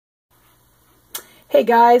Hey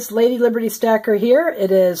guys, LadyLibertyStacker here.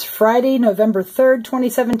 It is Friday, November 3rd,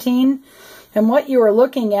 2017, and what you are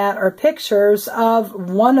looking at are pictures of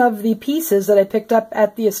one of the pieces that I picked up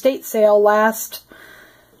at the estate sale last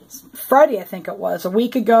Friday, I think it was, a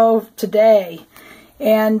week ago today.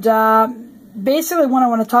 And basically what I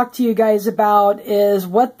want to talk to you guys about is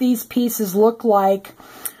what these pieces look like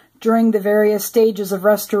during the various stages of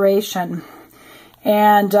restoration.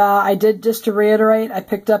 And I did, just to reiterate, I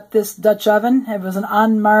picked up this Dutch oven. It was an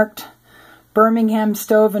unmarked Birmingham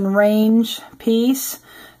stove and range piece.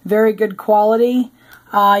 Very good quality.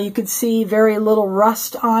 You could see very little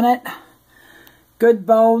rust on it. Good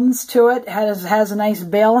bones to it. Has a nice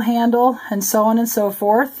bail handle and so on and so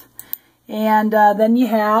forth. And then you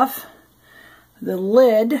have the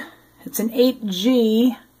lid. It's an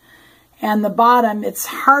 8G. And the bottom, it's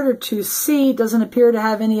harder to see. It doesn't appear to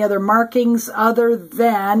have any other markings other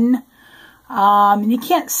than, you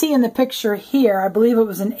can't see in the picture here, I believe it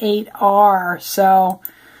was an 8R. So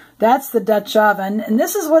that's the Dutch oven. And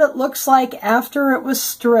this is what it looks like after it was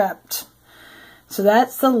stripped. So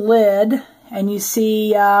that's the lid. And you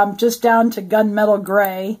see just down to gunmetal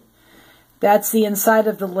gray. That's the inside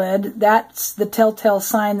of the lid. That's the telltale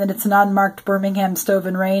sign that it's an unmarked Birmingham stove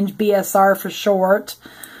and range, BSR for short.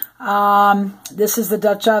 This is the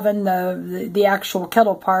Dutch oven, the actual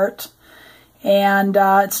kettle part, and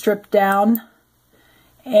it's stripped down,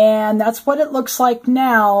 and that's what it looks like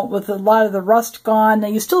now with a lot of the rust gone. Now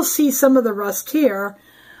you still see some of the rust here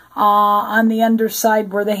on the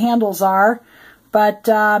underside where the handles are, but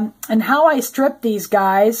and how I strip these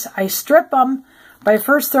guys, I strip them by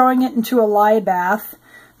first throwing it into a lye bath.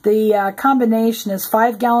 The combination is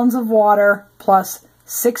 5 gallons of water plus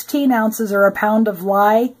 16 ounces or a pound of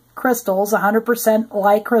lye crystals, 100%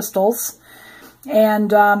 lye crystals,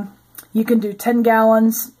 and you can do 10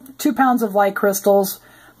 gallons, 2 pounds of lye crystals,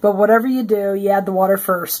 but whatever you do, you add the water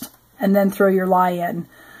first and then throw your lye in.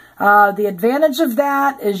 The advantage of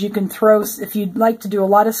that is you can throw, if you'd like to do a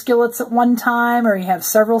lot of skillets at one time or you have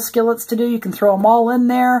several skillets to do, you can throw them all in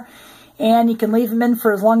there, and you can leave them in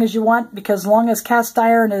for as long as you want, because as long as cast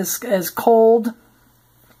iron is cold,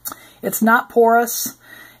 it's not porous.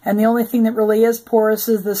 And the only thing that really is porous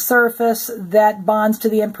is the surface that bonds to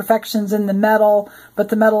the imperfections in the metal, but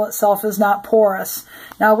the metal itself is not porous.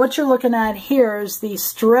 Now what you're looking at here is the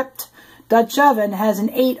stripped Dutch oven. Has an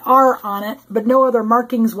 8R on it, but no other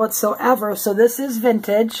markings whatsoever. So this is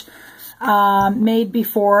vintage, made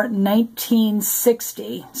before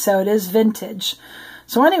 1960. So it is vintage.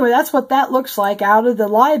 So anyway, that's what that looks like out of the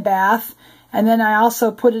lye bath. And then I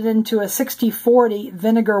also put it into a 60-40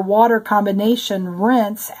 vinegar-water combination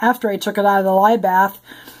rinse after I took it out of the lye bath,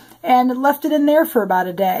 and left it in there for about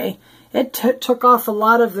a day. It took off a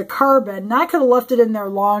lot of the carbon. Now, I could have left it in there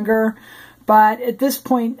longer, but at this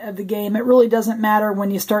point of the game, it really doesn't matter.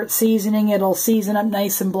 When you start seasoning, it'll season up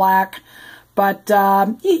nice and black. But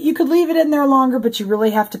you could leave it in there longer, but you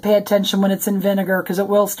really have to pay attention when it's in vinegar, because it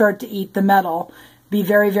will start to eat the metal. Be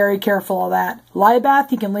very, very careful of that. Lye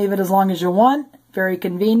bath, you can leave it as long as you want. Very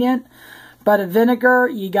convenient. But a vinegar,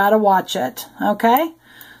 you got to watch it. Okay?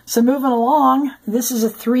 So moving along, this is a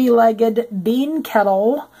 3-legged bean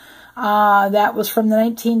kettle. That was from the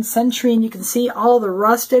 19th century, and you can see all the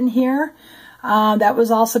rust in here. That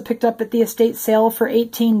was also picked up at the estate sale for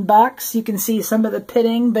 18 bucks. You can see some of the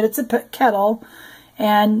pitting, but it's a kettle.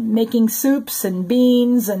 And making soups and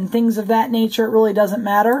beans and things of that nature, it really doesn't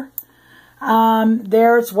matter.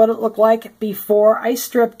 There's what it looked like before I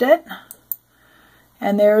stripped it.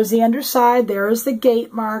 And there's the underside. There's the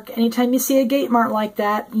gate mark. Anytime you see a gate mark like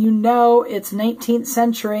that, you know it's 19th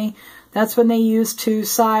century. That's when they used 2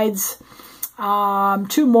 sides,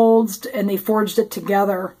 2 molds, and they forged it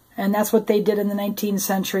together. And that's what they did in the 19th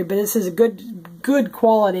century. But this is a good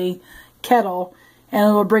quality kettle, and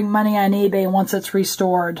it will bring money on eBay once it's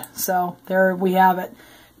restored. So there we have it.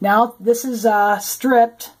 Now this is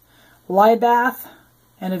stripped. Lye bath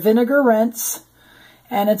and a vinegar rinse,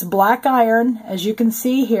 and it's black iron, as you can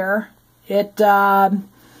see here. It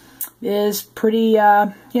is pretty,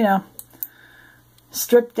 you know,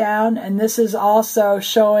 stripped down, and this is also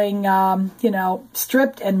showing, you know,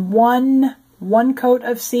 stripped and one coat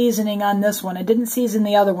of seasoning on this one. I didn't season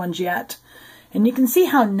the other ones yet, and you can see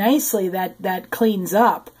how nicely that cleans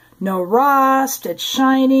up. No rust, it's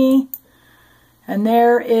shiny. And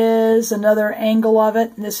there is another angle of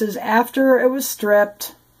it. This is after it was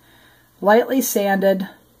stripped, lightly sanded,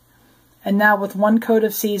 and now with 1 coat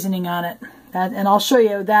of seasoning on it. And I'll show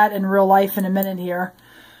you that in real life in a minute here.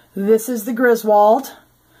 This is the Griswold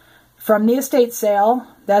from the estate sale.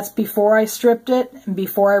 That's before I stripped it and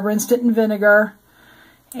before I rinsed it in vinegar.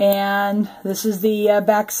 And this is the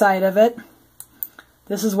back side of it.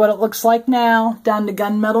 This is what it looks like now, down to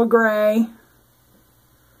gunmetal gray.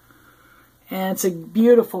 And it's a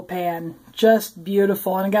beautiful pan, just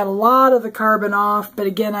beautiful. And I got a lot of the carbon off, but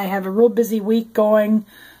again, I have a real busy week going,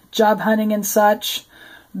 job hunting and such,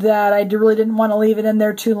 that I really didn't want to leave it in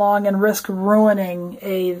there too long and risk ruining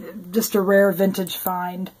just a rare vintage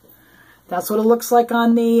find. That's what it looks like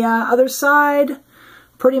on the other side.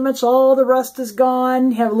 Pretty much all the rust is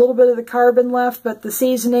gone. You have a little bit of the carbon left, but the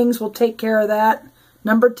seasonings will take care of that.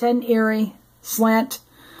 Number 10 Erie,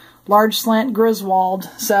 large slant Griswold.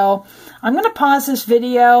 So I'm going to pause this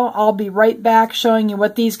video. I'll be right back showing you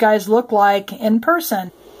what these guys look like in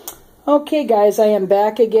person. Okay guys, I am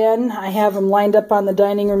back again. I have them lined up on the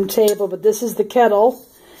dining room table, but this is the kettle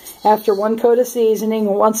after one coat of seasoning.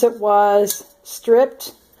 Once it was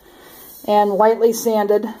stripped and lightly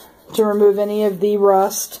sanded to remove any of the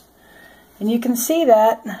rust. And you can see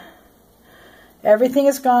that everything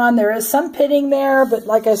is gone. There is some pitting there, but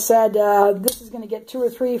like I said, this is going to get 2 or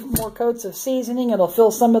 3 more coats of seasoning. It'll fill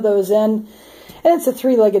some of those in. And it's a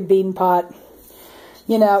 3-legged bean pot.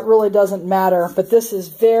 You know, it really doesn't matter. But this is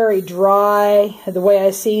very dry, the way I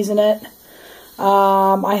season it.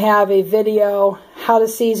 I have a video, how to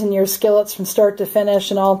season your skillets from start to finish,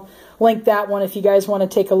 and I'll link that one if you guys want to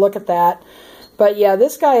take a look at that. But yeah,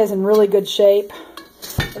 this guy is in really good shape.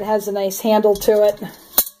 It has a nice handle to it.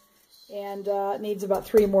 And it needs about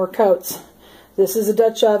 3 more coats. This is a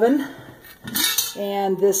Dutch oven.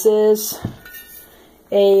 And this is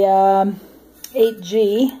a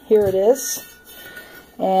 8G. Here it is.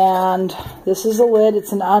 And this is a lid.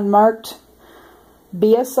 It's an unmarked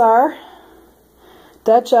BSR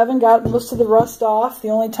Dutch oven. Got most of the rust off. The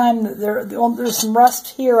only time that there's some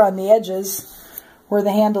rust here on the edges where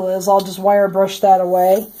the handle is. I'll just wire brush that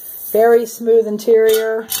away. Very smooth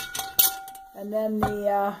interior. And then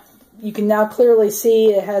you can now clearly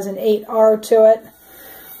see it has an 8R to it.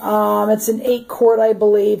 It's an 8-quart, I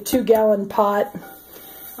believe, 2-gallon pot.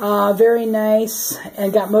 Very nice,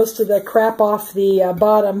 and got most of the crap off the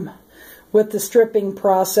bottom with the stripping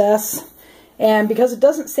process. And because it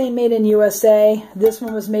doesn't say made in USA, this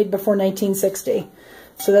one was made before 1960.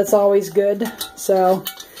 So that's always good. So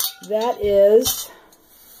that is,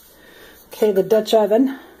 okay, the Dutch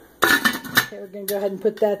oven. Okay, we're going to go ahead and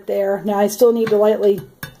put that there. Now I still need to lightly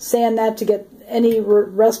sand that to get any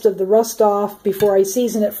rest of the rust off before I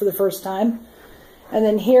season it for the first time. And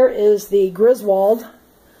then here is the Griswold,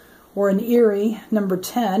 or an Erie, number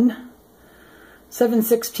 10,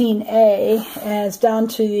 716A, and it's down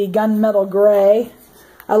to the gunmetal gray.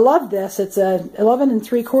 I love this. It's a 11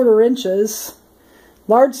 3/4 inches,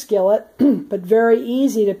 large skillet, but very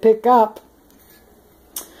easy to pick up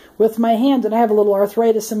with my hand, and I have a little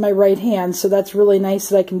arthritis in my right hand, so that's really nice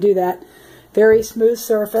that I can do that. Very smooth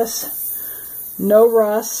surface, no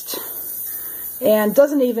rust, and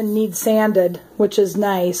doesn't even need sanded, which is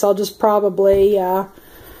nice. I'll just probably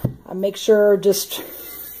make sure just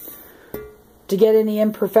to get any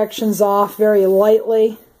imperfections off very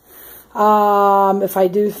lightly if I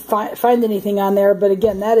do find anything on there. But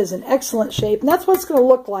again, that is in excellent shape, and that's what it's going to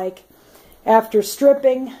look like after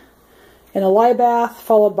stripping in a lye bath,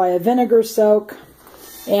 followed by a vinegar soak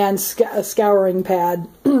and a scouring pad.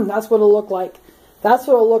 That's what it'll look like. That's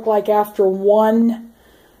what it'll look like after one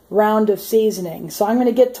round of seasoning. So I'm going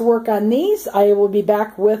to get to work on these. I will be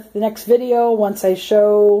back with the next video once I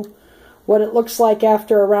show what it looks like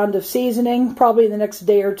after a round of seasoning, probably the next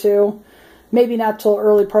day or two. Maybe not till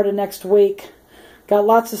early part of next week. Got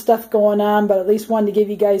lots of stuff going on, but at least wanted to give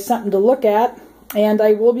you guys something to look at, and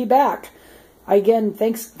I will be back. Again,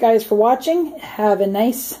 thanks guys for watching. Have a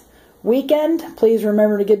nice weekend. Please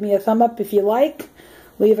remember to give me a thumb up if you like.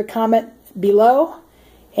 Leave a comment below,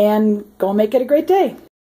 and go make it a great day.